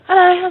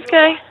How's it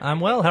going?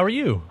 I'm well. How are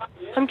you?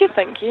 I'm good,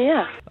 thank you,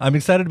 yeah. I'm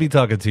excited to be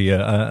talking to you.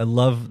 I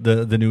love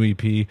the new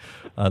EP,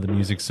 the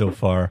music so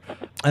far.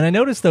 And I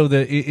noticed, though,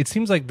 that it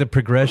seems like the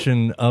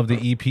progression of the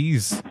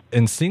EPs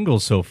and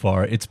singles so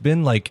far, it's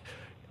been like,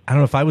 I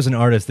don't know, if I was an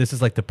artist, this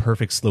is like the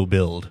perfect slow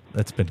build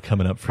that's been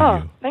coming up for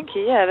you. Thank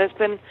you, yeah. There's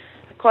been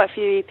quite a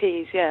few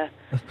EPs, yeah.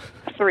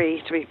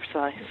 3, to be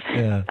precise.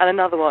 Yeah. And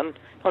another one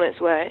on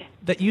its way.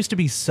 That used to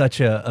be such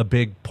a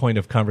big point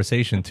of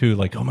conversation, too.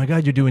 Like, oh, my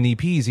God, you're doing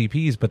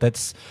EPs. But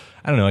that's,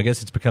 I don't know, I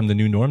guess it's become the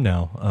new norm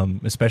now,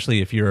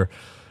 especially if you're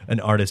an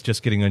artist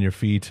just getting on your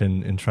feet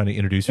and trying to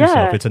introduce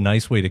yourself. Yeah. It's a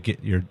nice way to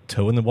get your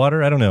toe in the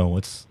water. I don't know.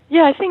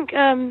 Yeah, I think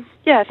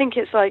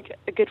it's like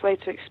a good way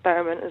to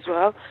experiment as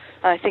well.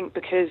 And I think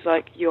because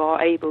like you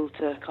are able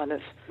to kind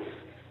of,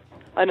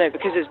 I don't know,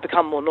 because it's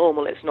become more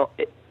normal,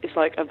 it's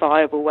like a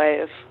viable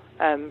way of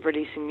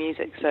releasing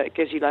music. So it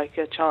gives you like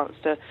a chance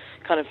to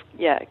kind of,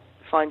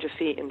 find your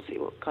feet and see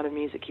what kind of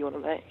music you want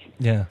to make.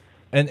 Yeah.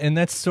 And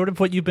that's sort of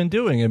what you've been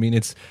doing. I mean,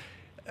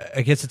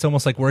 I guess it's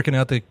almost like working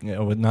out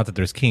not that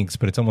there's kinks,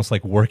 but it's almost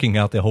like working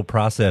out the whole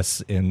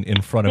process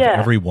in front of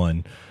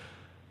everyone.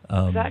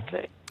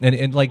 Exactly.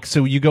 And like,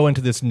 so you go into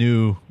this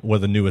the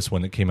newest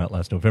one that came out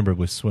last November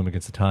with Swim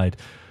Against the Tide,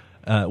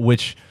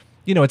 which,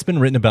 you know, it's been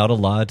written about a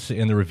lot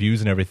in the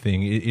reviews and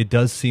everything. It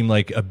does seem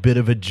like a bit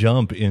of a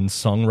jump in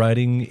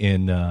songwriting,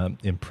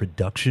 in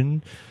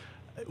production.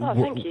 Oh,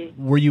 thank you.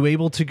 Were you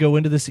able to go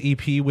into this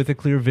EP with a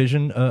clear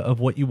vision of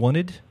what you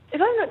wanted?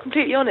 If I'm not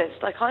completely honest,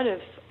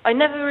 I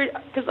never really,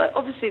 because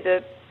obviously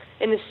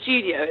in the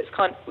studio,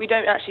 we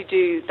don't actually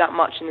do that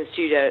much in the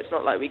studio. It's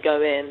not like we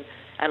go in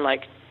and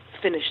like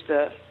finish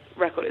the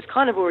record. It's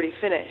kind of already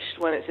finished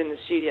when it's in the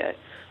studio.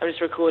 I'm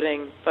just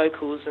recording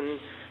vocals and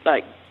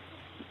like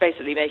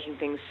basically making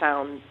things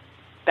sound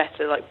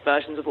better, like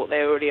versions of what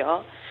they already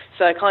are.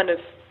 So I kind of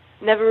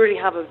never really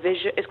have a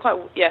vision.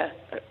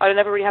 I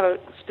never really have a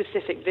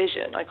specific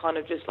vision. I kind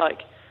of just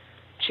like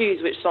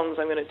choose which songs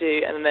I'm going to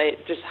do, and they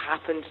just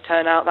happen to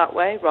turn out that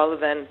way rather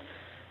than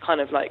kind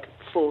of like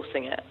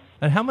forcing it.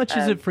 And how much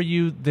is it for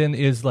you then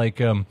is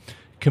like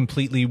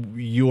completely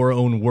your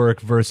own work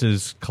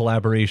versus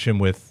collaboration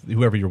with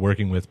whoever you're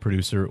working with,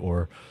 producer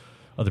or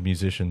other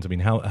musicians? I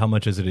mean, how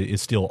much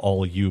is still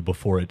all you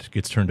before it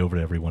gets turned over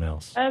to everyone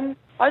else?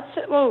 I'd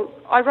say,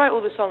 I write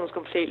all the songs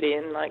completely,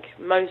 and like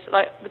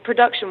the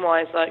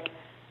production-wise, like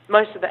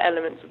most of the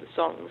elements of the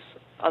songs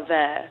are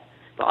there.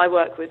 But I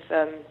work with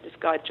this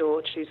guy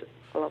George, who's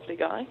a lovely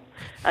guy,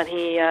 and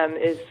he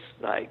is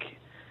like,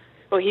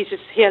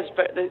 he has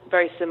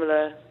very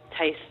similar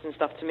tastes and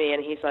stuff to me,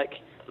 and he's like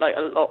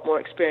a lot more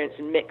experience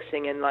in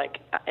mixing and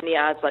he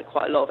adds like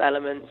quite a lot of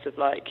elements of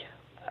like,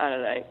 I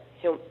don't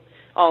know,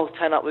 I'll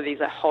turn up with these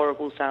like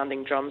horrible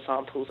sounding drum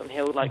samples, and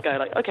he'll like go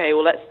like, okay,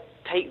 well let's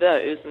take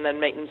those and then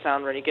make them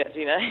sound really good,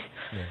 you know?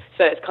 Yeah.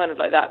 So it's kind of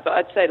like that. But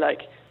I'd say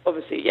like,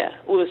 obviously,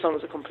 all the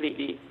songs are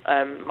completely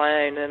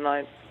my own,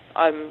 and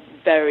I'm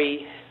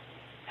very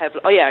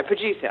heavily, I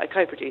produce it, I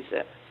co-produce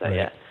it, so right,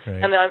 yeah.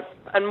 Right.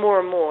 And more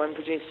I'm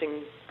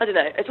producing, I don't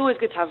know, it's always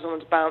good to have someone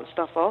to bounce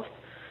stuff off,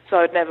 so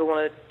I'd never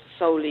want to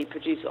solely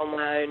produce it on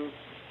my own.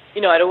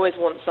 You know, I'd always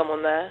want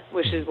someone there,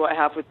 which is what I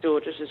have with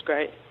George, which is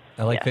great.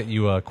 I like that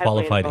you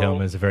qualified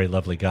him as a very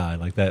lovely guy.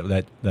 Like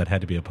that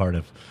had to be a part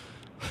of.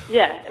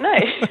 Yeah, no,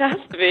 it has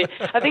to be.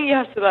 I think you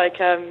have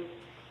to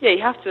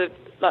you have to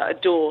like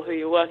adore who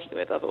you're working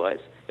with, otherwise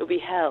it'll be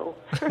hell.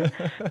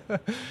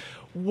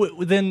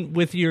 Then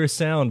with your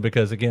sound,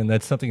 because again,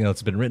 that's something else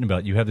that's been written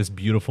about. You have this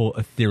beautiful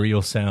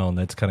ethereal sound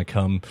that's kind of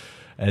come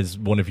as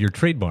one of your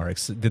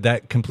trademarks. Did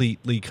that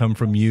completely come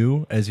from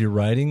you as you're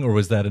writing, or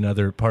was that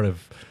another part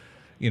of,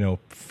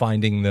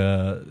 finding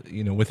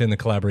within the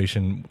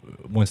collaboration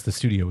once the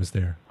studio was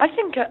there? I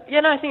think,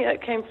 I think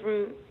that came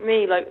from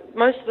me. Like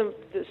most of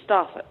the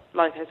stuff,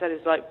 like I said,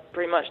 is like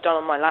pretty much done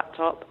on my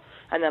laptop,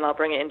 and then I'll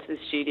bring it into the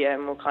studio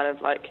and we'll kind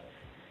of like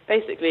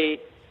basically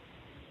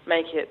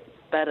make it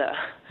better,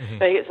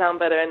 make it sound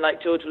better, and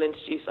like George will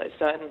introduce like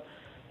certain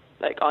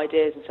like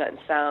ideas and certain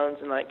sounds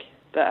and like,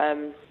 but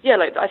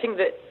like I think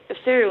that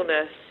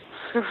etherealness.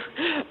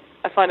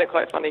 I find it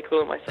quite funny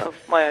calling myself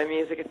my own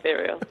music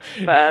ethereal,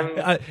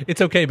 but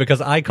it's okay because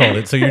I called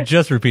it, so you're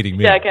just repeating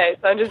me. Yeah, okay,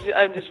 so I'm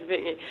just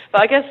repeating you.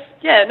 But I guess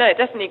it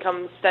definitely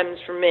stems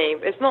from me.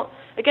 It's not,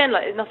 again,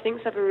 like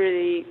nothing's ever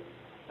really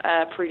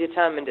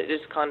predetermined. It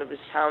just kind of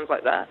just sounds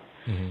like that.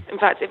 Mm-hmm. In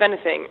fact, if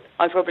anything,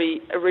 I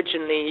probably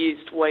originally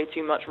used way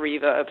too much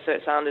reverb, so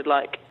it sounded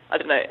like, I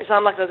don't know, it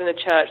sounded like I was in a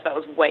church that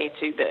was way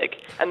too big,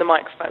 and the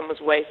microphone was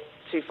way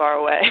too far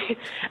away,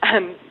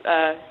 and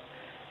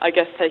I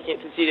guess taking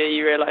it to the studio,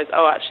 you realise,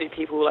 actually,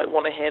 people like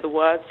want to hear the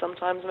words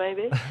sometimes,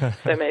 maybe.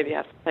 So maybe you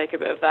have to take a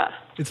bit of that.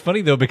 It's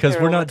funny though, because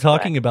we're not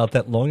talking about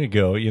that long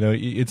ago.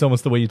 It's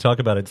almost the way you talk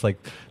about it. It's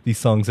like these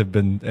songs have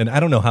been, and I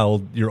don't know how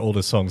old your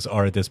oldest songs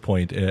are at this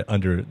point,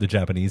 under the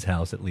Japanese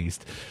house at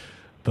least.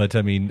 But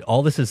I mean,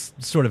 all this has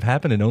sort of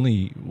happened in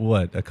only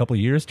a couple of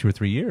years, 2 or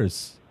 3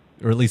 years,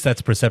 or at least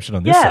that's perception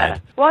on this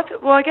side. Well,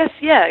 I guess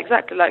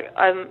exactly. Like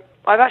I've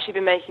actually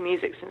been making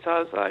music since I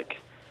was like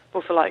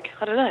well, for like,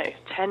 I don't know,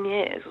 10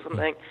 years or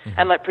something,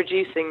 and like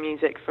producing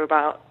music for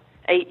about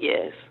 8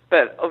 years.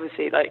 But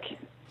obviously, like,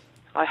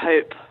 I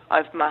hope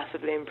I've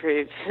massively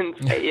improved since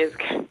 8 years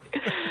ago.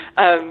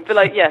 But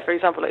like, yeah, for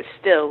example, like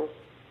Still,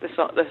 the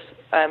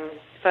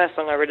first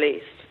song I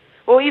released,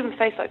 or even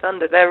Face Like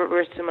Thunder, they were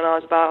written when I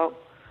was about,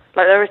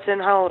 like, they're written,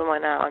 how old am I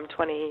now? I'm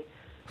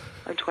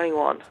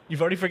 21.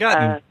 You've already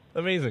forgotten.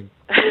 Amazing.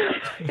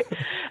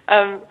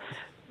 But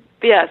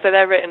yeah, so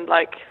they're written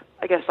like,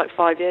 I guess like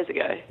 5 years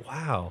ago.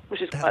 Wow.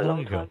 Which is that quite a long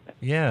ago. time.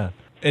 Yeah.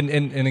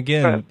 And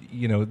again,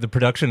 you know, the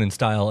production and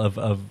style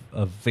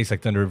of Face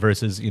Like Thunder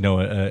versus, you know,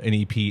 an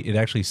EP, it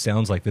actually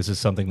sounds like this is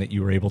something that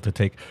you were able to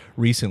take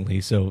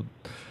recently. So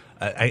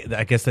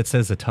I guess that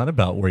says a ton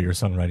about where your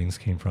songwritings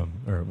came from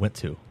or went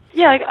to.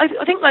 Yeah,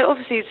 I think like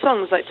obviously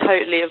songs like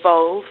totally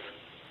evolve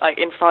like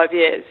in 5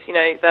 years. You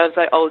know, there's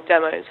like old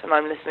demos and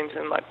I'm listening to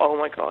them like, oh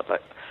my God,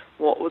 like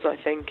what was I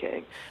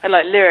thinking? And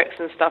like lyrics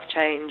and stuff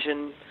change,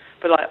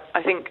 but like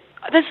I think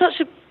there's such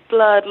a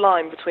blurred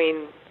line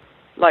between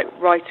like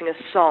writing a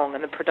song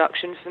and the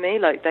production for me.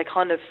 Like they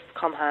kind of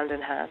come hand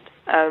in hand.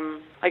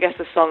 I guess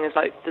the song is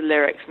like the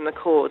lyrics and the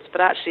chords, but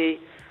actually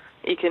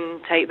you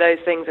can take those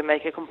things and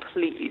make a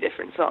completely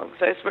different song.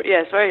 So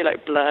it's very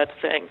like blurred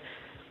thing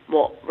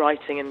what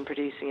writing and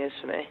producing is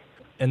for me.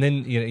 And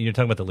then you're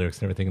talking about the lyrics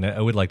and everything, and I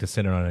would like to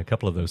center on a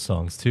couple of those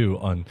songs too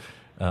on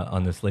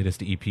this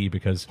latest EP,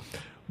 because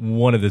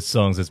one of the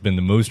songs that's been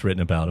the most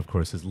written about, of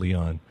course, is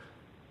Leon.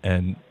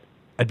 And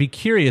I'd be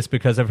curious,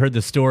 because I've heard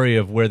the story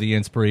of where the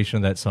inspiration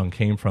of that song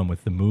came from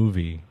with the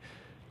movie.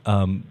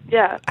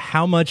 Yeah.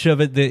 How much of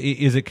it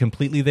is it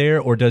completely there,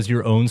 or does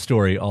your own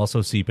story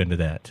also seep into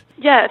that?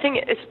 Yeah, I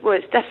think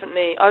it's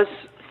definitely.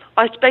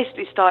 I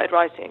basically started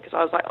writing it because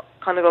I was like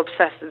kind of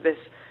obsessed with this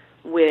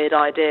weird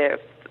idea of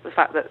the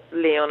fact that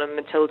Leon and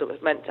Matilda was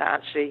meant to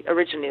actually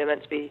originally they're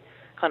meant to be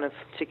kind of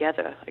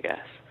together, I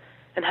guess,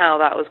 and how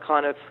that was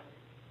kind of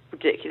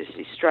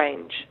ridiculously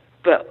strange.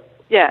 But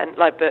yeah,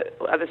 but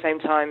at the same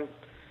time,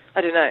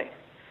 I don't know.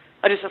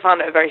 I just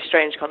found it a very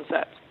strange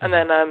concept, and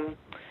then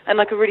and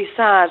like a really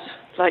sad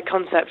like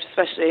concept,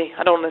 especially.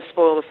 I don't want to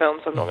spoil the film,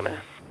 so I'm not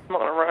gonna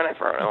ruin it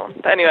for everyone.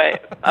 But anyway,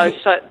 I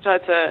just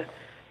tried to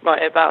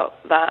write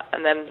about that,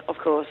 and then of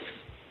course,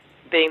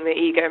 being the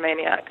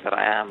egomaniac that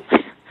I am,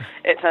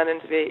 it turned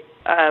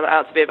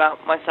out to be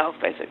about myself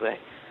basically.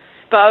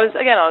 But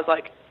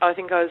I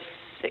think I was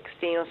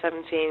 16 or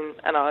 17,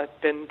 and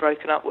I'd been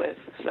broken up with,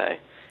 so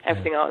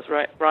everything I was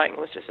writing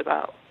was just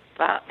about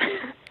that.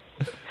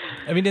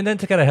 I mean, and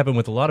that's kind of happened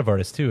with a lot of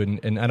artists too,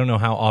 and I don't know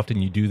how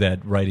often you do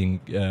that, writing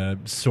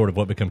sort of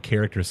what become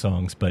character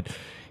songs, but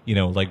you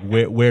know, like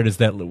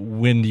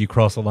when do you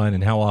cross the line,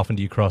 and how often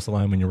do you cross the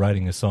line when you're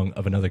writing a song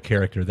of another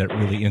character that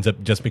really ends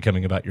up just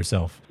becoming about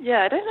yourself?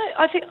 Yeah, I don't know.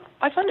 I think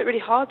I find it really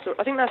hard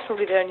I think that's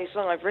probably the only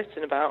song I've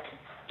written about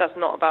that's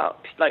not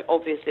about, like,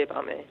 obviously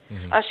about me.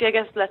 Mm-hmm. Actually, I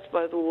guess Left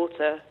by the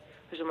Water,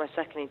 which is my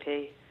second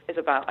EP, is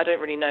about, I don't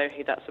really know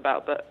who that's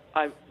about, but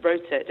I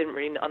wrote it, didn't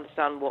really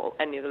understand what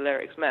any of the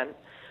lyrics meant,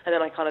 and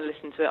then I kind of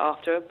listened to it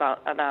after,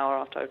 about an hour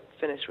after I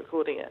finished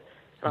recording it,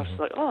 and I was just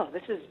like, oh,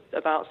 this is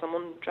about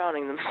someone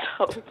drowning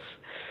themselves,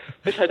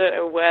 which I don't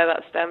know where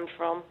that stemmed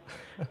from,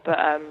 but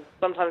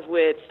sometimes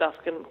weird stuff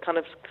can kind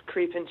of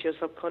creep into your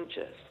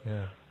subconscious,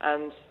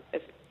 and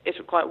it's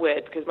quite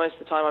weird, because most of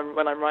the time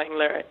when I'm writing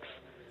lyrics,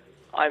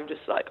 I'm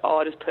just like, oh,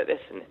 I'll just put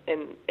this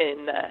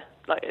in there,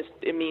 like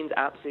it means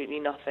absolutely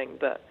nothing,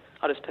 but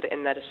I'll just put it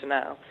in there just for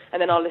now.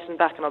 And then I'll listen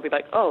back and I'll be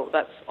like, oh,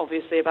 that's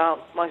obviously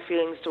about my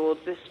feelings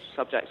towards this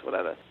subject or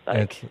whatever.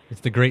 Like,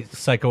 it's the great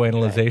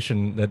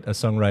psychoanalyzation that a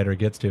songwriter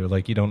gets to.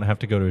 Like, you don't have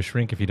to go to a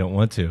shrink if you don't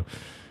want to.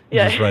 You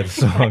just write a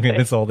song exactly.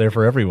 And it's all there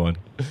for everyone.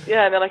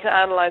 Yeah, and then I can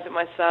analyze it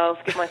myself,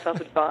 give myself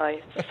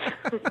advice.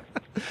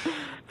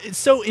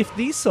 So if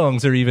these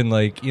songs are even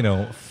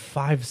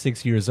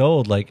 5-6 years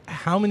old, like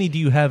how many do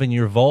you have in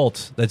your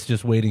vault that's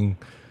just waiting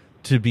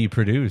to be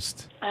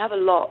produced? I have a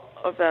lot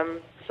of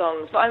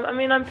songs, but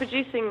I'm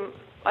producing.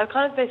 I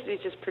kind of basically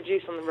just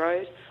produce on the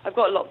road. I've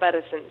got a lot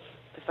better since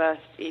the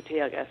first EP,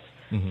 I guess.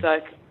 Mm-hmm. So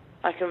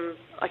I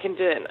can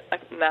do it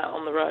now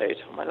on the road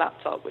on my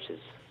laptop, which is.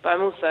 But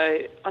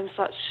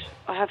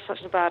I have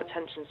such a bad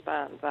attention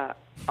span that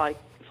I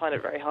find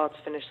it very hard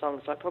to finish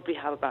songs. So I probably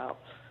have about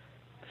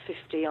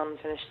 50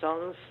 unfinished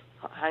songs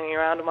hanging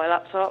around on my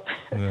laptop,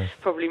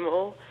 probably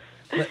more.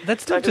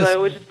 That's still I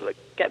would just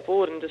get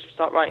bored and just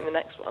start writing the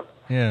next one.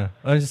 Yeah,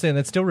 I was just saying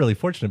that's still really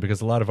fortunate, because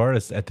a lot of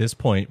artists at this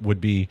point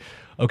would be,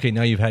 okay,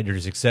 now you've had your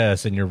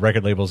success and your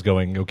record label's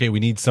going, okay,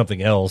 we need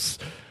something else.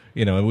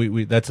 You know,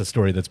 we that's a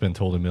story that's been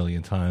told a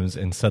million times,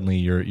 and suddenly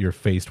you're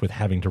faced with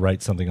having to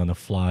write something on the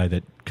fly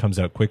that comes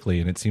out quickly,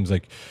 and it seems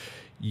like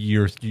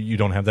you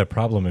don't have that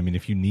problem. I mean,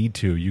 if you need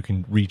to, you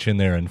can reach in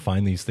there and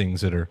find these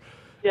things that are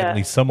at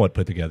least somewhat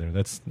put together.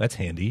 That's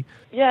handy.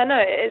 Yeah, no,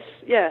 it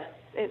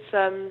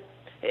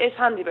is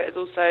handy, but it's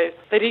also,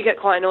 they do get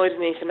quite annoyed with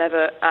me for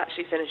never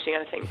actually finishing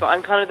anything. But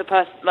I'm kind of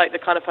the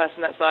kind of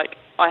person that's like,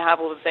 I have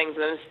all the things,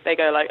 and then they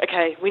go like,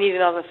 okay, we need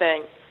another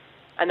thing,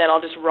 and then I'll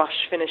just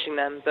rush finishing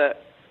them.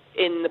 But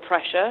in the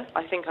pressure,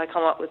 I think I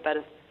come up with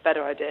better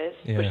better ideas,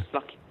 Yeah. which is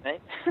lucky for me.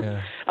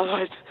 Yeah.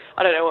 Otherwise,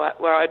 I don't know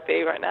where I'd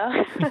be right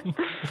now.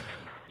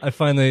 I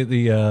find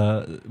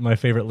my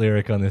favorite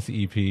lyric on this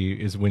EP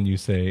is when you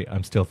say,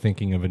 "I'm still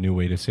thinking of a new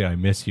way to say I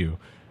miss you,"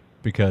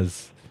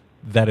 because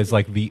that is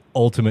like the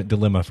ultimate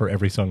dilemma for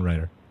every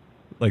songwriter.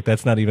 Like,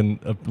 that's not even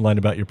a line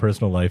about your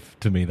personal life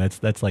to me.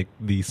 That's like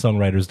the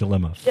songwriter's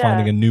dilemma,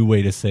 finding a new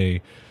way to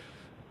say,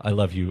 "I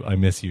love you, I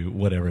miss you,"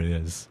 whatever it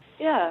is.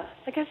 Yeah,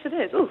 I guess it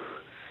is. Ooh,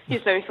 you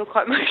just made me feel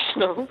quite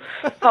emotional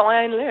about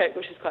my own lyric,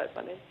 which is quite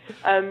funny.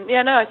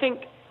 I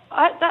think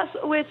that's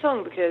a weird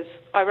song because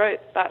I wrote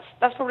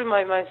that's probably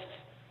my most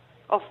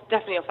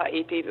definitely off that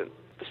EP, but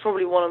it's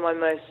probably one of my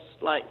most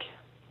like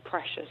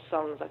precious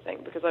songs, I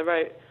think, because I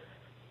wrote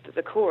that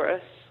the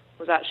chorus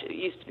was actually,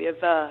 it used to be a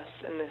verse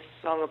in this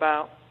song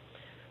about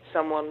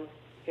someone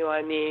who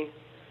I knew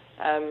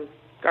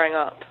growing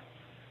up,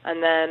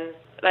 and then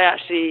they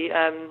actually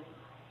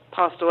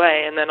passed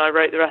away, and then I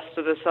wrote the rest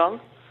of the song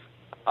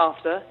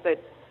after they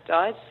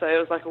died. So it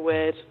was like a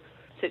weird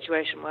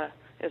situation where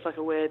it was like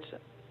a weird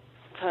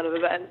turn of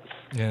events.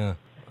 Yeah,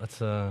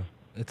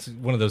 it's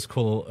one of those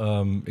cool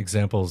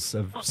examples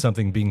of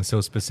something being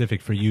so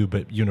specific for you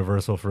but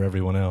universal for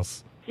everyone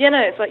else. Yeah,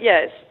 no, it's like,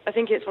 I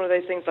think it's one of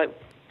those things like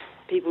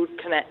people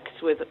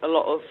connect with a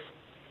lot of,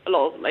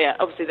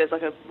 obviously there's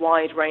like a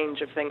wide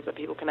range of things that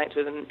people connect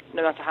with, and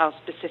no matter how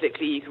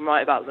specifically you can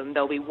write about them,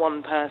 there'll be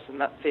one person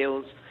that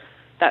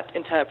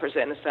interprets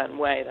it in a certain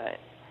way that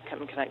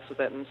connects with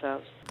it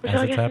themselves. Which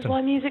I guess is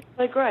why music's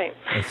so great.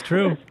 That's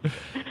true.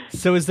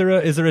 So is there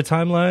a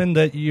timeline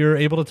that you're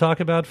able to talk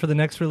about for the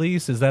next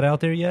release? Is that out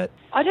there yet?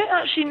 I don't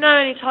actually know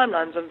any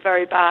timelines. I'm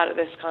very bad at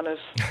this kind of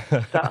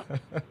stuff.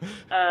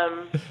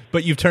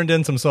 But you've turned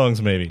in some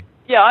songs, maybe.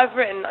 Yeah, I've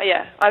written.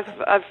 Yeah,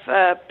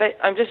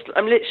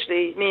 I'm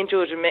literally, me and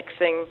George are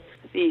mixing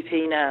the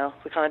EP now.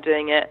 We're kind of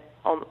doing it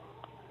on.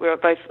 We're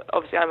both,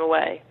 obviously I'm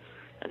away,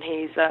 and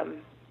he's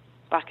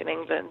back in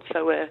England,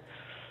 so we're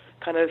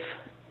kind of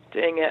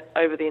doing it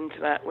over the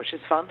internet, which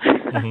is fun.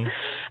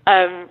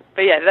 Mm-hmm.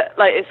 But yeah,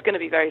 it's going to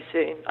be very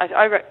soon. I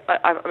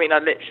mean, I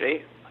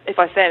literally, if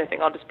I say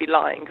anything, I'll just be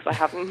lying because I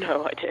have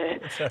no idea.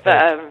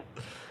 But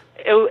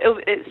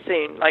it's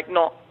soon.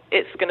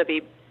 It's going to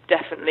be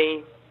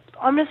definitely.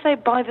 I'm going to say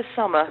by the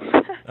summer.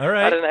 All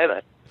right. I don't know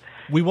though.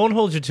 We won't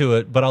hold you to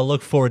it, but I'll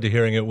look forward to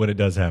hearing it when it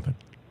does happen.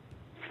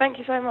 Thank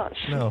you so much.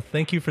 No,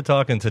 thank you for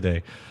talking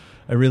today.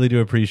 I really do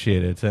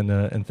appreciate it,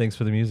 and thanks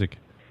for the music.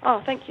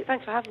 Oh, thank you.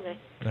 Thanks for having me.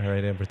 All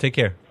right, Amber. Take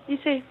care. You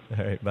too.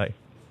 All right, bye.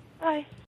 Bye.